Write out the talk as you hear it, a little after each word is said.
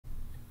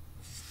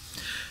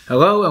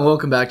Hello and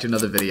welcome back to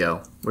another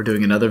video. We're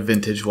doing another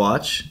vintage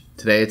watch.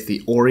 Today it's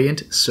the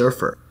Orient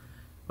Surfer.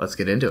 Let's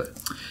get into it.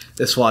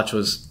 This watch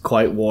was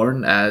quite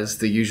worn, as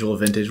the usual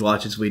vintage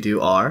watches we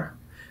do are.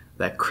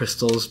 That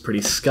crystal's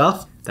pretty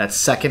scuffed. That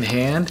second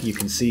hand you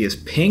can see is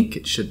pink.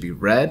 It should be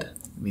red.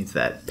 It means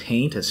that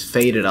paint has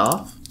faded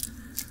off.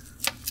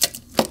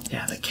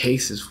 Yeah, the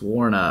case is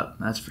worn up,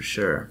 that's for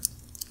sure.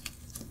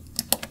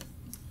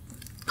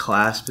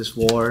 Clasp is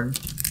worn.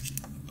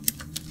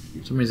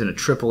 For some reason a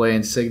AAA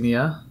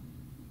insignia.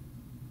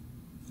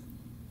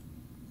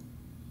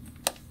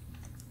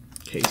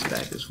 Case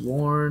back is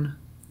worn.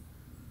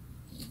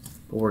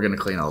 But we're going to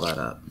clean all that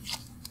up.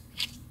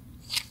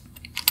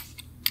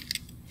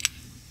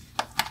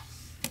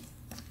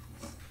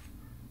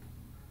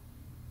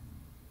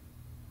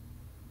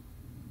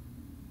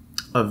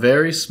 A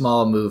very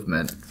small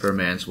movement for a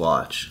man's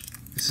watch.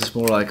 This is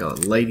more like a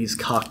lady's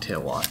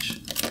cocktail watch.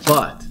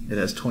 But it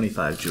has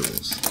 25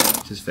 jewels,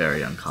 which is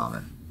very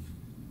uncommon.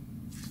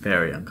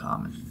 Very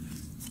uncommon.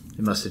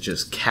 They must have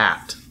just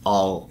capped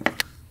all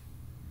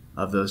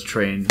of those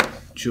train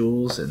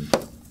jewels and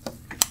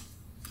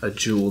a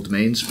jeweled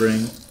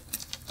mainspring.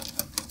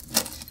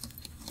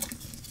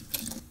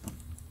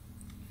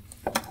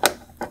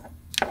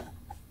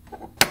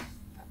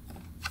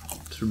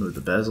 Let's remove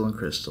the bezel and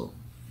crystal.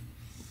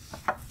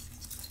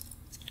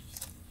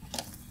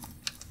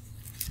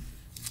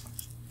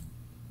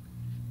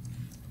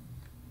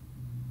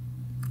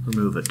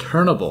 Remove a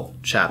turnable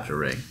chapter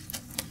ring.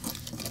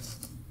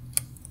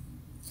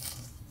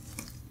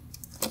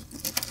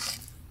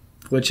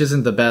 Which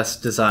isn't the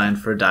best design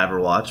for a diver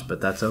watch,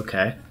 but that's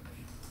okay.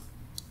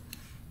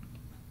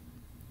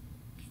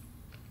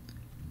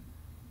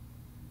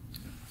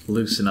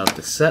 Loosen up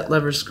the set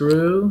lever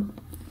screw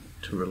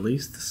to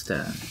release the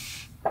stem.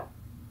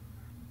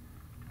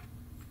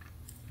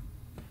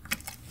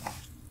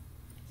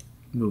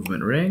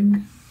 Movement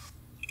ring.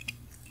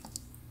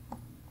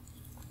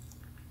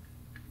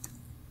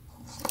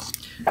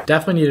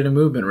 Definitely needed a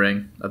movement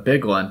ring, a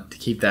big one, to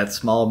keep that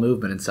small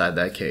movement inside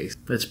that case.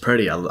 But it's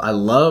pretty. I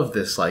love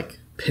this like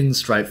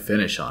pinstripe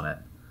finish on it.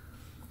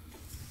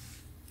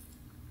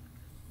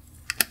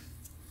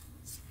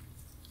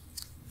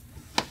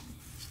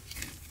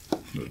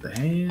 Move the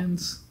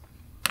hands.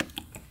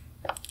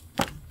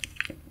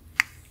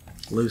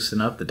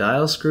 Loosen up the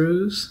dial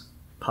screws.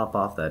 Pop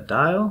off that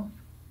dial.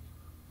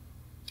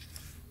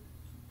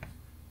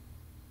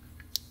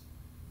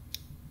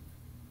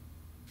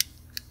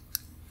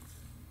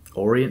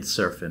 Orient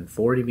Surfin',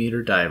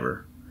 40-meter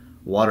diver.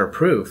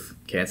 Waterproof,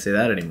 can't say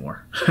that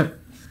anymore.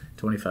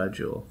 25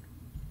 jewel.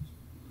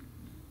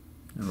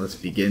 And let's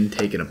begin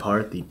taking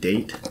apart the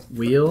date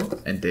wheel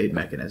and date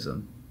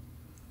mechanism.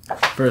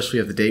 First we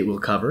have the date wheel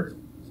cover.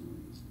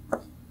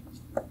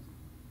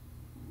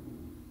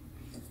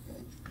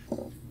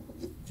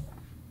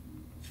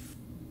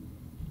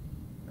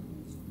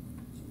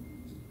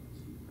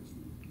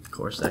 Of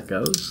course that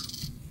goes.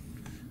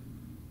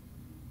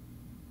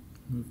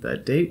 Move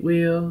that date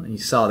wheel, and you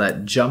saw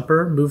that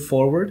jumper move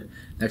forward.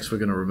 Next we're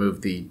going to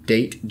remove the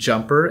date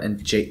jumper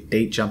and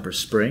date jumper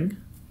spring.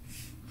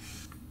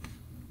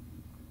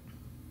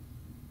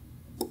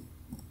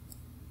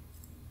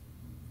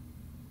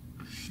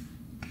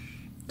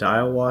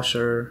 Dial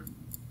washer.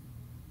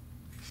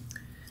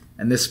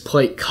 And this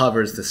plate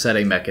covers the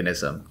setting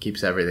mechanism,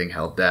 keeps everything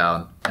held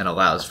down, and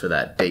allows for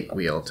that date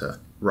wheel to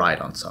ride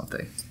on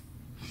something.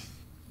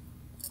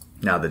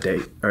 Now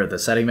the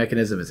setting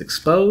mechanism is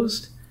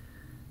exposed.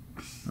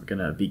 We're going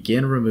to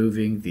begin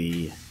removing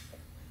the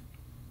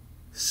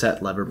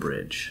set lever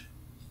bridge.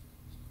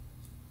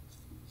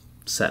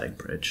 Setting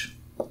bridge.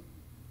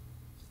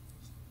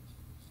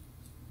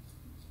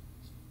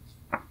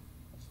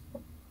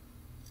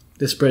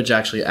 This bridge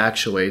actually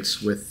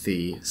actuates with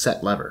the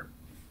set lever.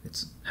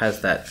 It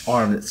has that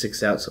arm that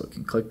sticks out so it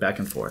can click back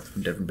and forth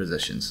from different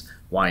positions.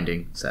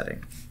 Winding,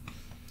 setting.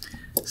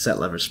 Set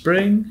lever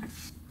spring,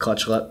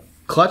 clutch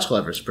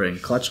lever spring,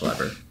 clutch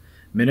lever.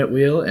 Minute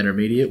wheel,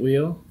 intermediate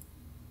wheel.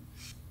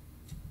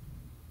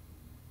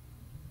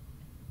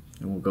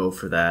 And we'll go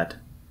for that,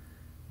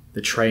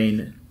 the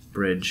train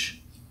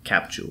bridge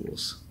cap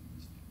jewels.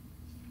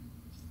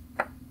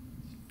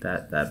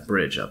 That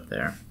bridge up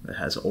there that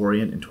has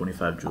Orient and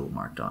 25 jewel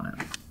marked on it.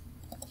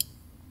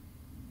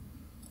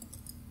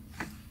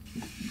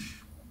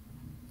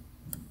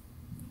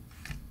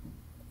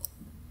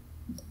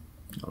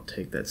 I'll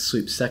take that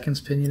sweep seconds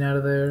pinion out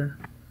of there.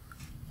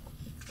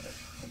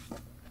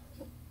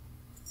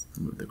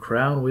 Remove the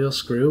crown wheel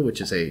screw, which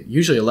is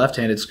usually a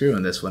left-handed screw,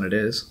 and this one it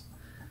is.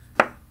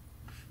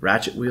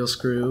 Ratchet wheel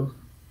screw.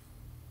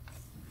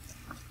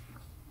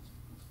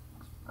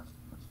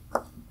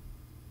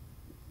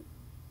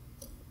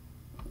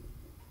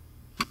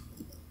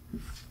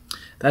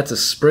 That's a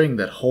spring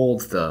that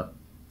holds the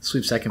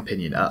sweep second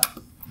pinion up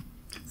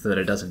so that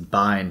it doesn't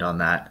bind on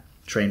that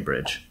train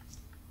bridge.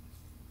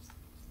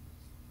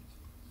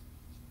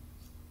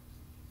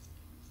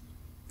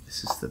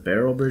 This is the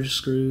barrel bridge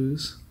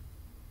screws.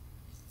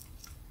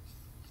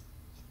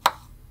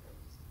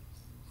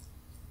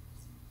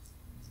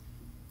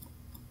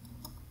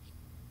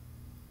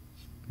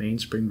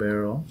 mainspring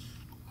barrel,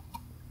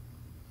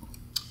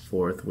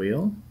 fourth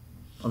wheel.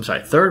 I'm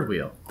sorry, third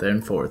wheel,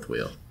 then fourth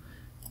wheel.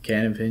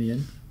 Cannon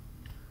pinion,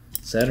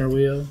 center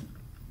wheel,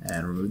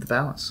 and remove the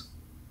balance.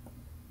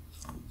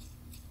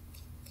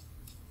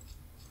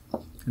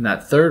 And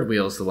that third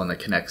wheel is the one that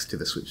connects to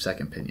the sweep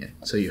second pinion,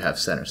 so you have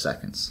center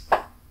seconds.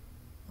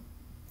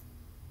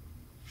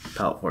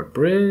 Pallet fork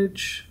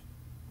bridge.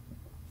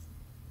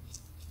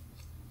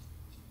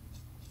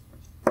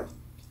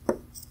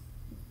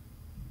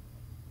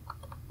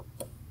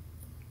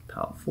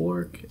 Pallet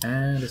fork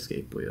and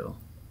escape wheel.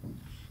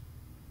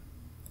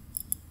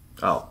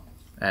 Oh,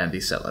 and the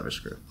set lever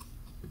screw,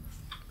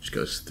 which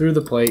goes through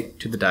the plate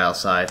to the dial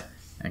side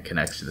and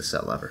connects to the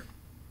set lever.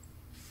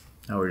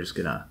 Now we're just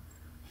gonna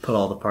put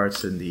all the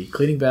parts in the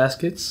cleaning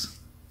baskets.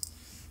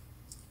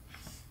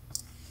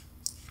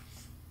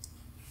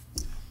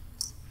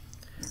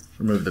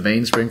 Remove the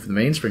mainspring from the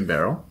mainspring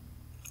barrel.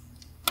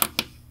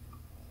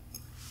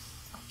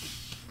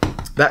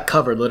 That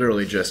cover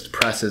literally just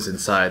presses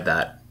inside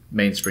that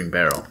mainspring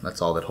barrel.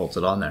 That's all that holds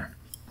it on there.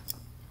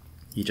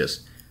 You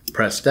just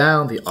press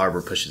down, the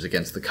arbor pushes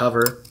against the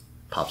cover,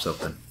 pops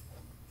open.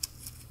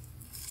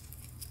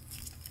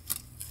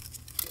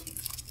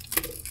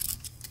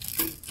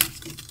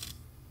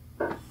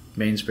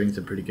 Mainspring's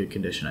in pretty good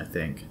condition, I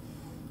think.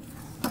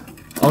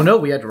 Oh no,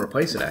 we had to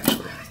replace it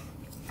actually.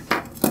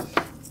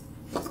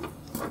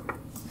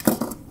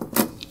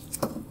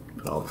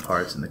 Put all the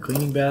parts in the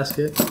cleaning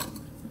basket.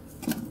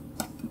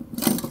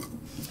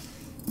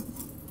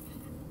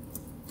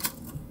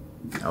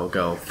 I will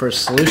go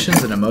first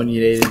solutions, an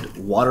ammoniated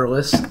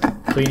waterless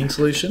cleaning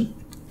solution.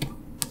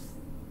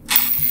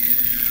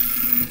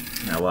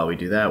 Now while we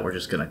do that, we're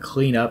just going to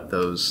clean up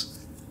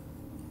those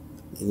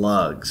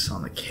lugs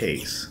on the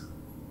case.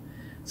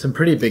 Some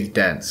pretty big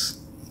dents.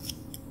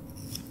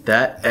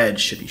 That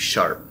edge should be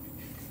sharp.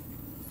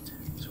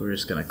 So we're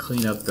just going to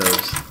clean up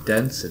those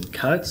dents and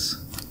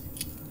cuts.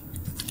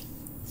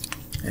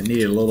 And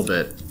needed a little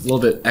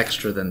bit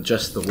extra than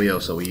just the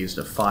wheel, so we used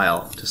a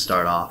file to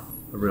start off,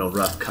 a real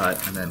rough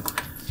cut, and then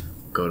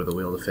go to the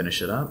wheel to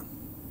finish it up.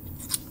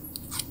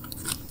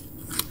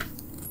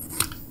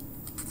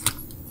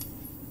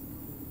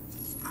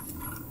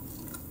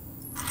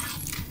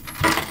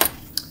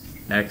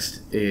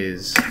 Next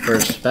is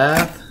first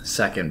bath,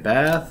 second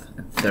bath,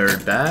 and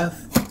third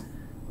bath,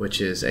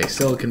 which is a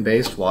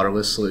silicone-based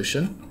waterless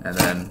solution, and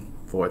then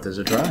fourth is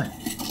a dry.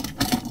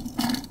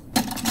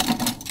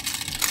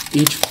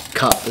 Each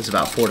cup is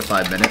about 4 to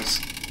 5 minutes.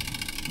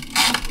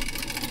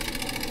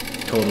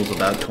 Total's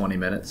about 20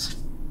 minutes.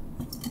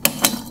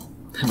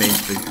 The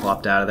mainspring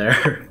plopped out of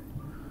there.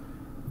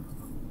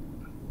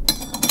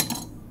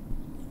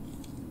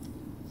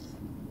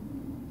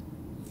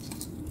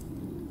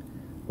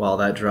 While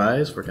that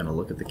dries, we're going to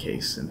look at the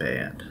case and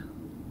band.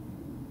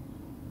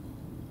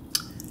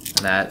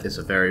 And that is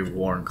a very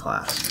worn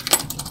clasp.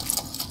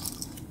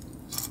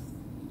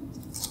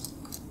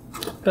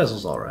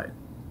 Bezel's alright.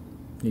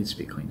 Needs to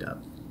be cleaned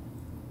up.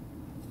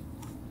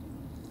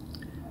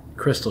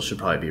 Crystal should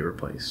probably be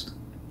replaced.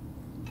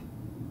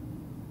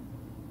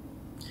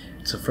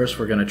 So first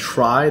we're going to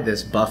try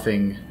this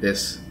buffing,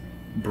 this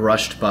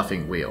brushed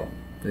buffing wheel.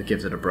 That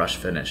gives it a brush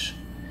finish.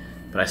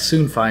 But I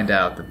soon find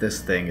out that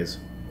this thing is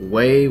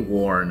way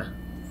worn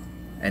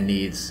and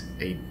needs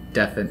a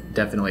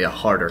definitely a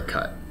harder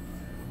cut.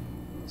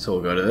 So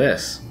we'll go to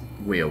this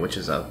wheel, which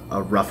is a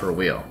rougher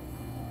wheel.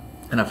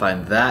 And I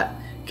find that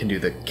can do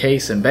the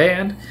case and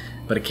band,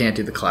 but it can't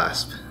do the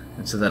clasp.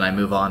 And so then I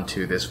move on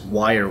to this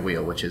wire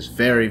wheel, which is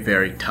very,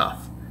 very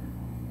tough.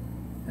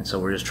 And so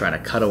we're just trying to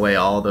cut away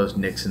all those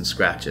nicks and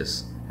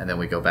scratches, and then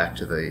we go back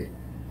to the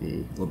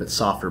little bit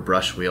softer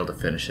brush wheel to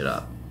finish it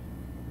up.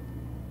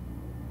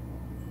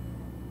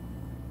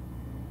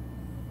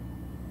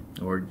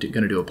 And we're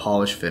going to do a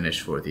polish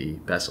finish for the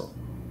bezel.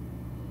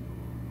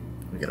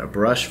 We got a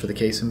brush for the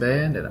case and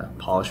band and a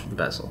polish for the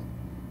bezel.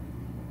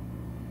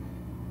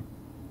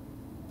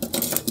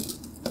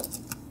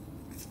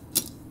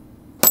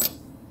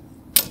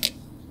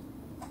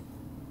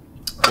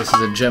 This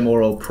is a Gem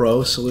Oro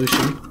Pro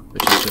solution,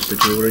 which is just a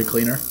jewelry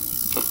cleaner,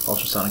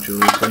 ultrasonic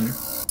jewelry cleaner.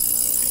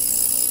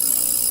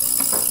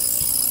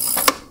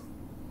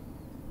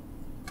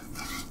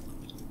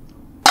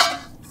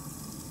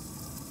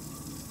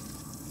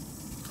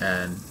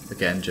 And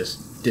again,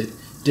 just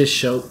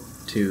dish soap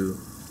to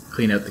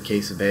clean out the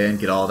case and band,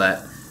 get all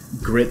that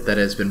grit that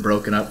has been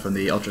broken up from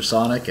the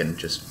ultrasonic, and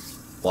just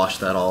wash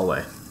that all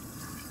away.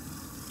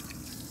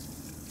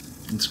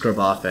 And scrub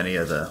off any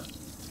of the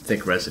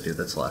thick residue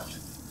that's left.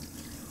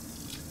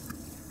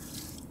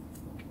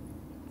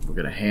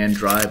 We're going to hand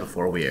dry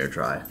before we air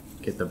dry.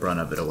 Get the brunt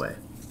of it away.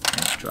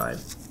 And it's dried.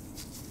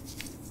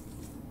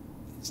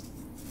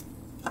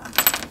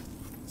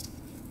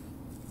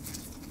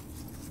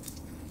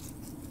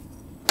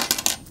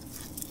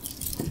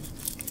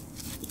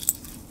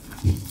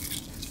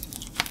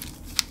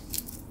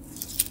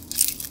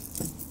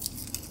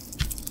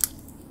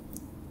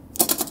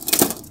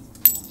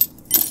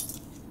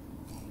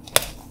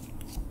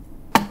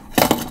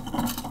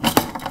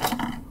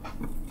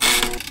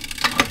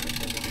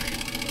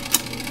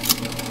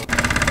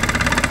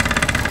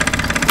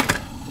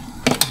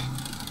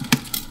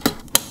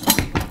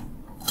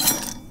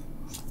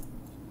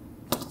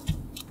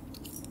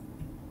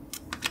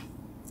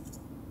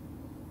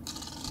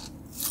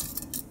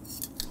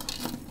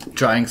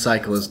 Drying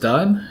cycle is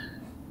done.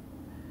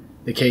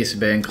 The case and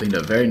band cleaned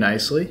up very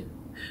nicely.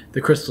 The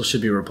crystal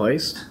should be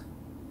replaced.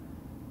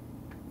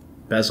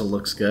 Bezel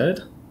looks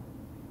good.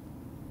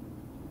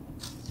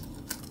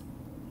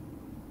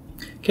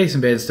 Case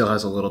and band still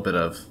has a little bit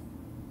of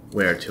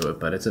wear to it,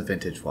 but it's a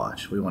vintage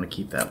watch. We want to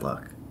keep that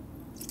look.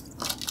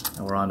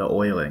 And we're on to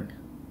oiling.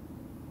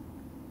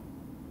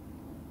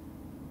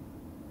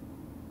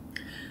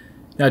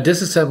 Now,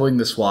 disassembling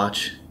this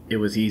watch, it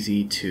was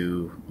easy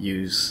to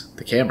use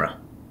the camera.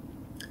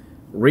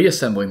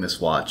 Reassembling this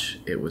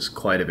watch, it was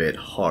quite a bit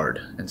hard,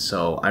 and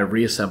so I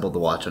reassembled the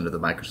watch under the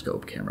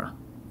microscope camera.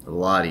 A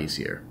lot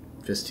easier,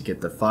 just to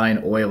get the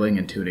fine oiling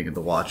and tuning of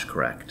the watch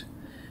correct.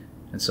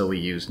 And so we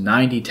used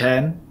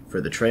 90-10 for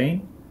the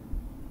train,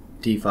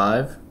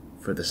 D5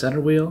 for the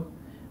center wheel.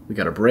 We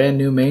got a brand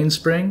new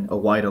mainspring, a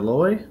white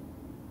alloy,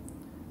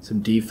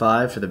 some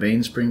D5 for the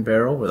mainspring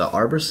barrel where the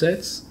arbor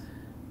sits,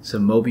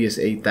 some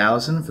Mobius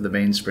 8000 for the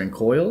mainspring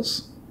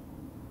coils,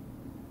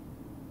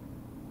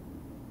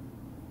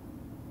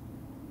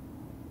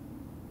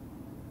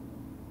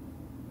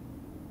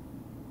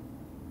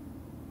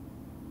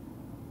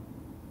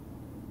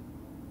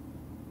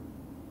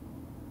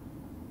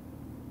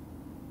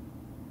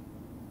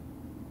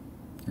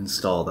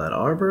 install that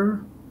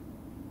arbor,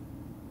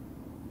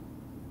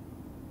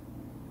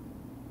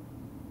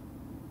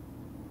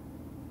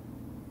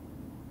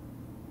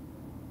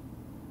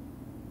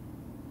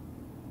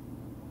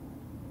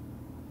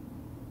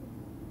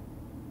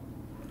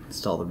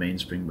 install the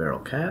mainspring barrel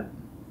cap,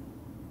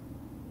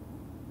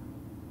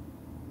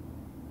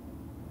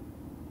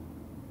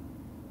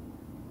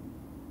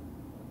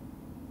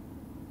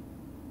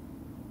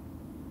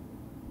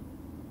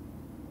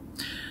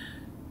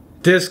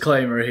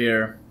 disclaimer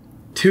here.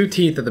 2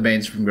 teeth of the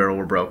mainspring barrel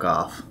were broke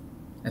off.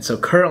 And so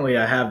currently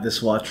I have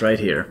this watch right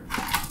here.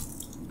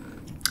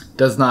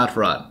 Does not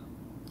run.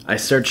 I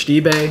searched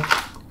eBay,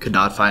 could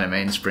not find a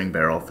mainspring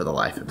barrel for the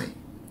life of me.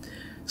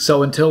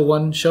 So until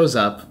one shows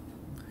up,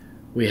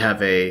 we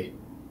have a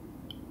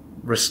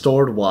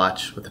restored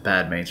watch with a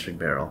bad mainspring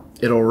barrel.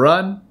 It'll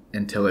run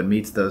until it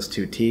meets those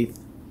 2 teeth,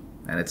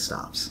 and it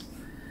stops.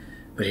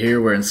 But here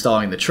we're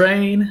installing the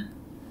train,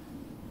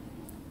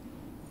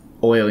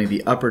 oiling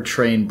the upper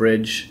train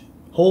bridge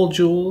hole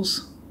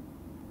jewels,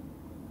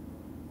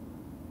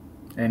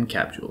 and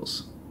cap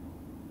jewels.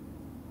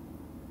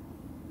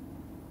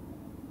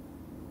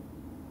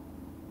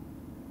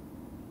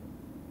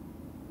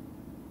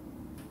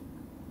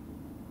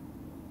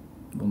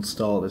 We'll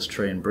install this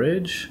train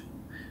bridge,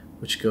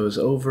 which goes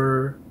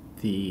over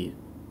the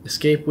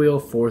escape wheel,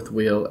 fourth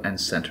wheel,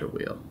 and center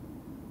wheel,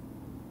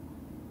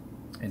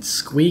 and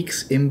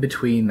squeaks in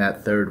between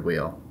that third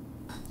wheel.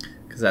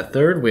 Because that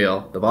third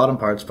wheel, the bottom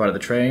part's part of the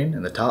train,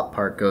 and the top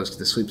part goes to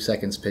the sweep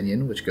seconds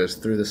pinion, which goes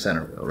through the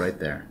center wheel right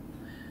there.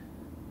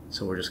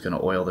 So we're just going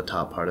to oil the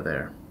top part of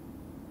there.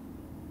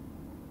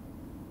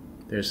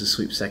 There's the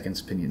sweep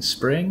seconds pinion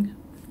spring.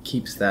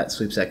 Keeps that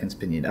sweep seconds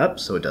pinion up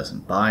so it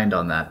doesn't bind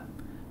on that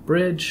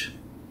bridge.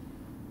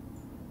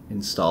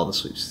 Install the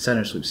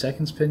center sweep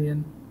seconds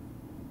pinion.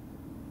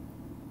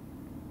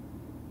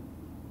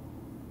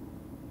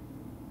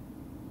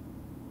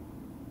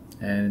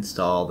 And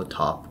install the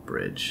top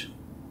bridge.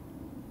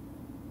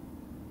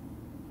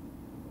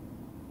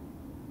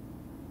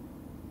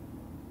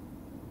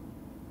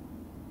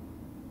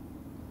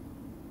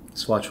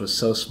 This watch was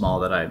so small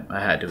that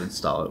I had to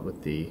install it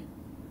with the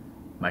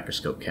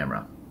microscope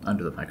camera,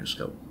 under the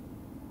microscope.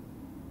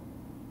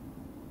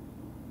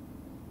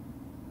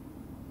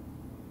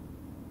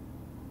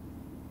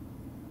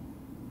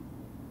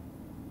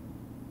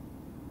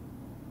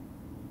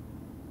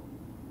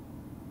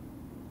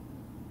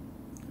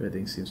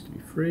 Everything seems to be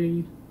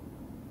free.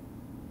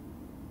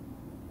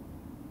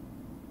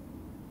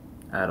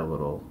 Add a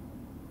little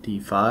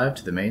D5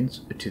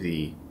 to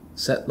the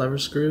set lever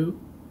screw.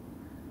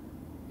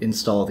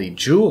 Install the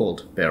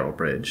jeweled barrel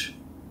bridge.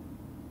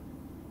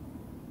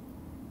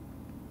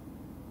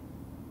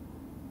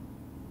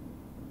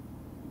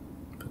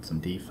 Put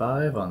some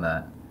D5 on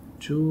that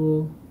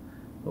jewel.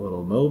 A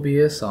little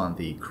Mobius on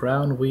the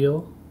crown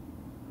wheel.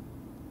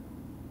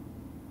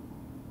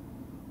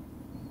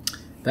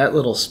 That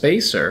little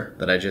spacer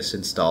that I just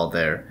installed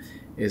there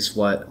is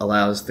what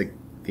allows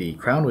the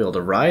crown wheel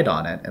to ride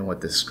on it, and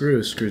what the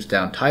screw screws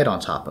down tight on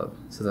top of,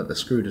 so that the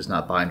screw does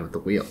not bind with the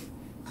wheel.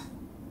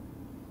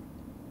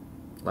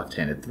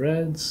 Left-handed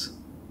threads,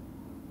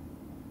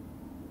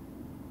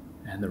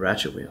 and the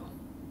ratchet wheel.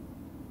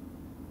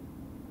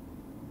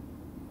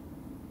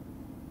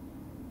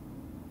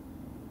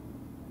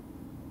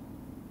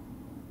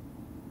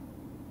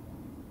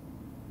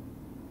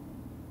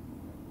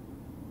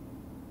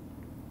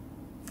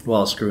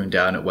 While screwing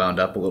down, it wound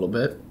up a little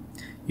bit.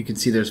 You can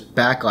see there's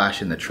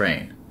backlash in the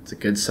train. It's a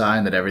good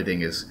sign that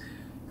everything is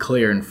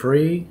clear and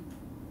free,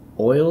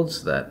 oiled,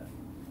 so that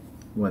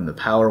when the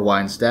power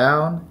winds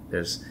down,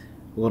 there's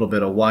a little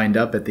bit of wind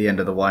up at the end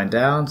of the wind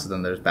down, so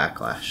then there's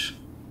backlash.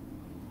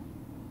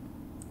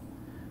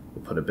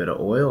 We'll put a bit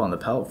of oil on the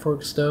pallet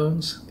fork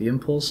stones, the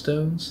impulse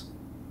stones.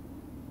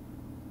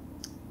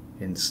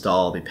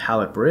 Install the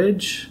pallet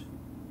bridge.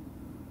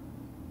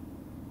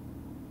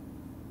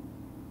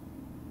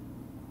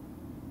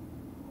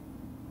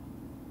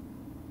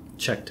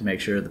 Check to make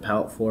sure the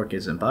pallet fork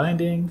isn't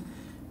binding,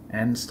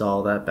 and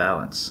install that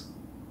balance.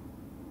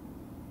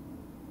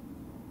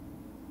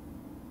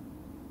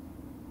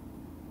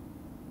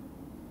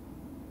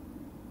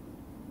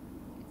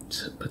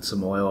 Put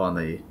some oil on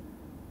the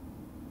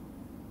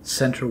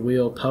center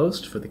wheel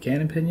post for the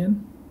cannon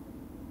pinion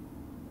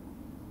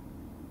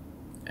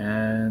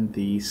and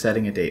the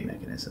setting a date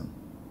mechanism.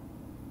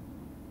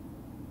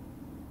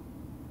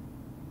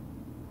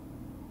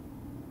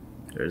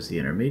 There's the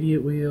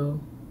intermediate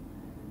wheel.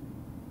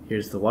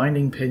 Here's the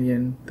winding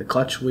pinion, the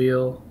clutch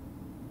wheel.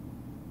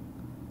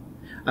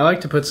 I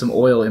like to put some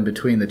oil in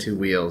between the two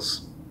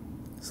wheels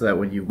so that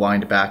when you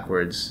wind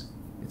backwards,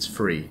 it's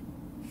free.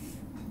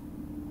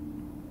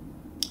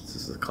 This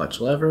is the clutch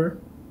lever.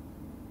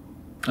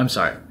 I'm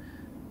sorry,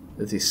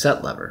 it's the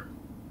set lever.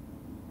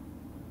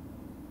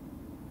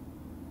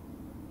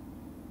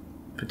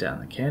 Put down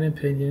the cannon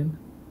pinion,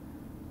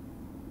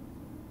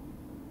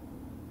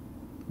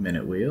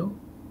 minute wheel.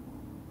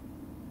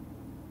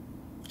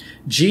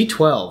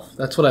 G12,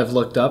 that's what I've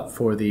looked up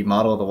for the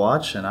model of the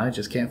watch, and I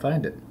just can't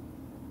find it.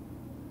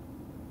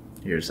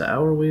 Here's the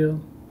hour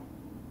wheel.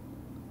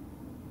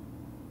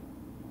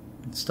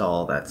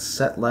 Install that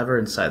set lever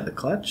inside the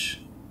clutch.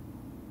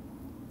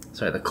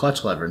 Sorry, the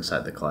clutch lever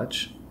inside the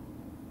clutch.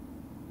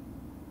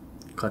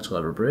 Clutch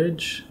lever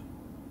bridge.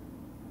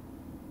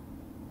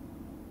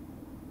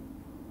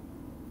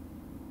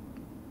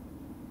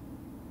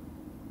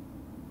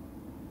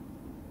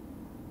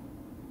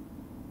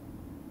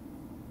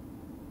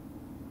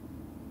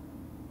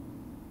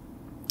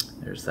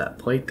 There's that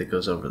plate that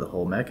goes over the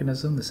whole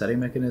mechanism, the setting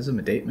mechanism,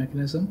 a date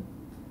mechanism.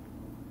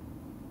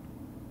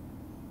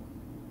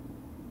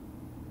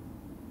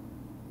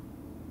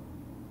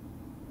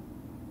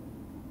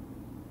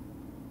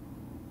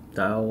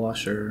 Dial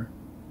washer.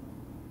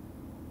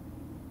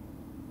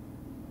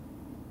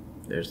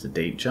 There's the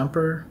date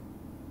jumper.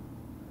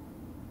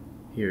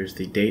 Here's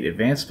the date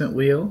advancement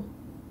wheel.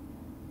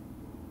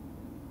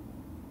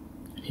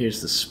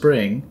 Here's the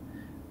spring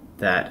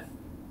that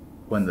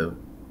when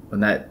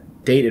that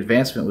date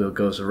advancement wheel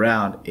goes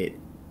around, it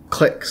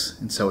clicks,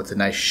 and so it's a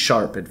nice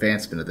sharp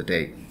advancement of the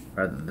date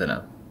rather than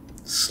a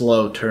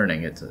slow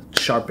turning. It's a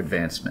sharp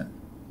advancement.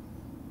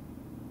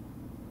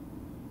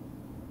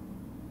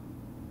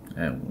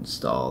 And we'll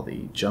install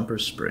the jumper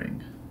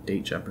spring,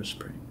 date jumper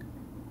spring.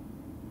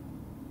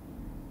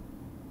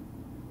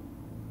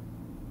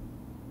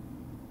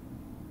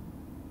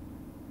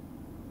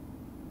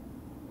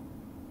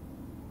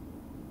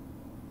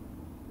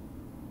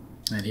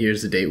 And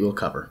here's the date wheel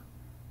cover.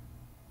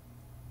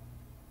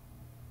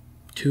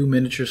 2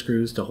 miniature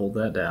screws to hold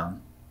that down.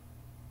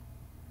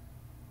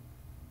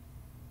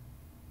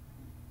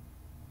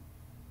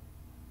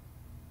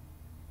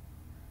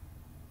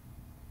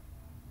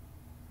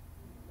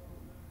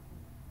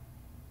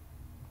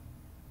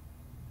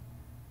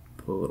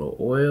 Put a little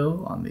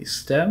oil on the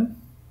stem.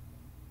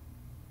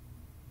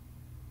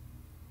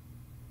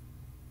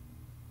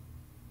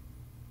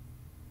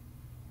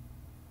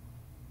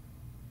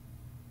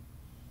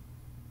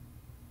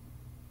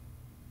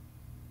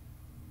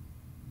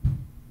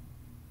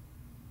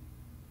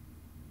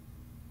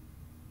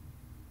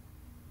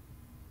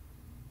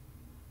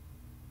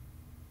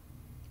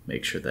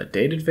 Make sure that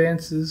date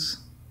advances.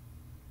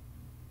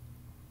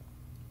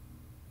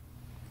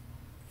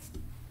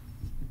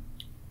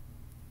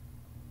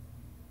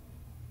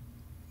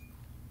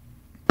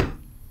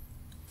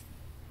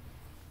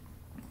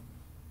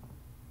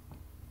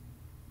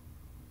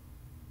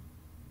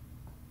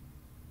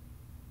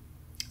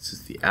 This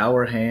is the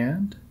hour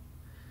hand.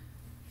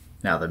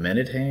 Now the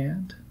minute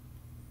hand.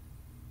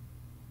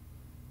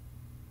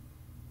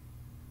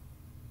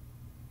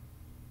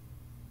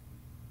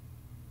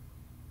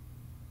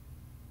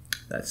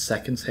 That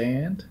seconds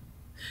hand,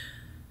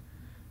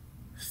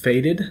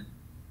 faded,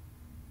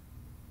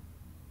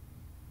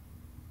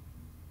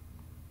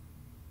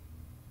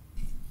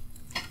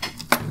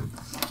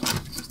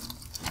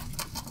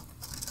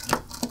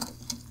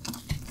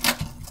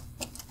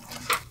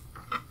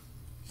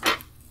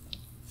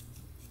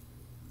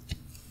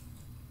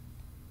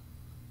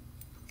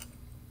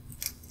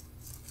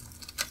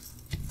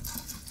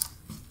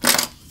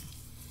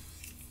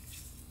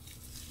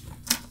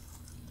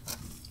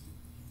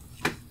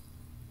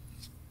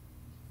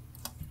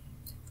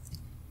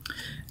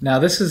 Now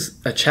this is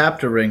a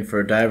chapter ring for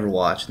a diver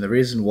watch, and the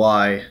reason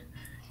why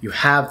you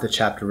have the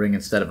chapter ring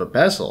instead of a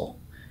bezel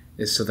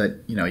is so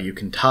that you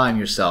can time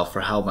yourself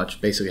for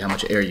basically how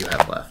much air you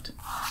have left.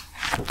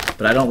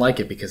 But I don't like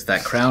it because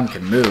that crown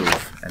can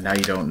move, and now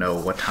you don't know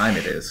what time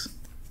it is.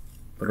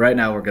 But right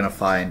now we're going to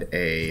find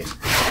a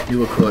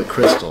new acrylic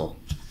crystal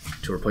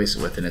to replace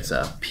it with, and it's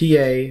a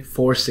PA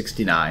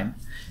 469.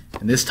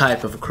 And this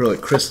type of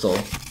acrylic crystal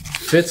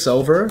fits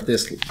over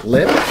this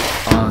lip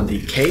on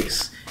the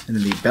case, and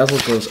then the bezel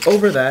goes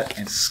over that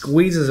and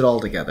squeezes it all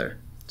together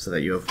so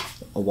that you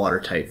have a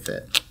watertight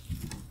fit.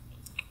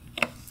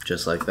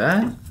 just like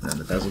that, and then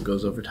the bezel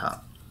goes over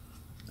top.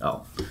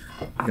 Oh,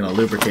 I'm going to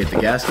lubricate the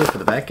gasket for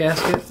the back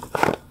gasket.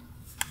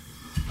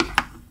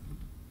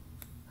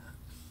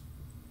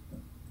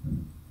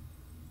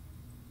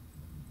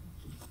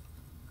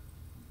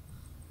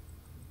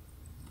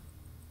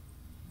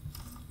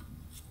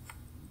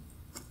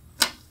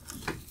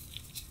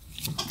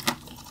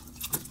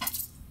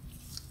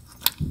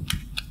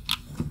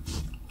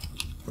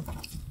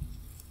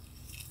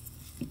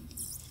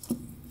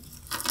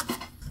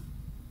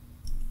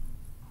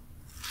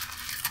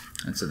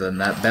 And so then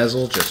that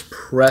bezel just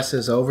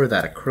presses over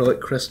that acrylic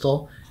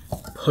crystal,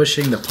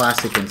 pushing the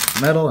plastic into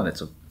the metal, and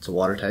it's a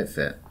watertight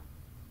fit.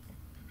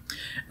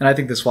 And I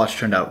think this watch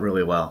turned out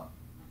really well.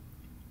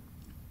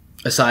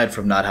 Aside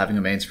from not having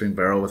a mainspring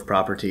barrel with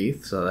proper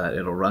teeth so that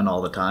it'll run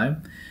all the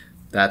time,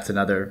 that's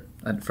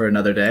for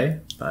another day,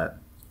 but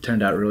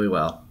turned out really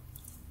well.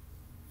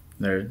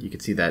 There you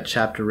can see that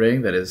chapter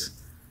ring that is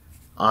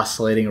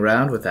oscillating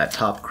around with that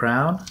top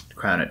crown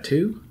at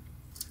 2.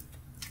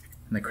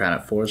 And the crown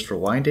at 4 is for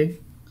winding,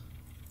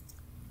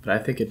 but I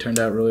think it turned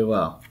out really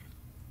well.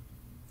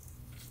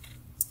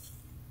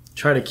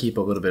 Try to keep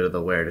a little bit of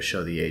the wear to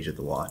show the age of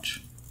the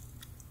watch.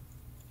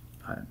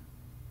 But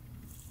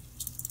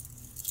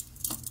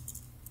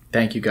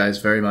thank you guys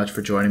very much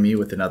for joining me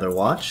with another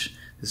watch.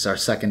 This is our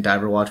second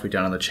diver watch we've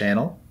done on the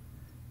channel.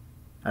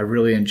 I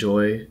really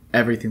enjoy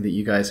everything that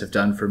you guys have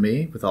done for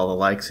me with all the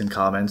likes and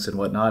comments and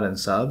whatnot and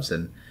subs,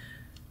 and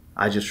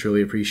I just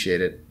really appreciate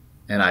it.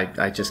 And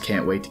I just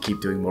can't wait to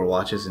keep doing more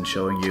watches and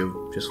showing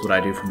you just what I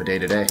do from a day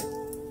to day.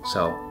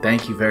 So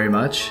thank you very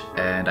much,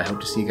 and I hope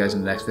to see you guys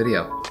in the next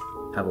video.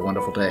 Have a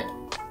wonderful day.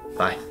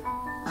 Bye.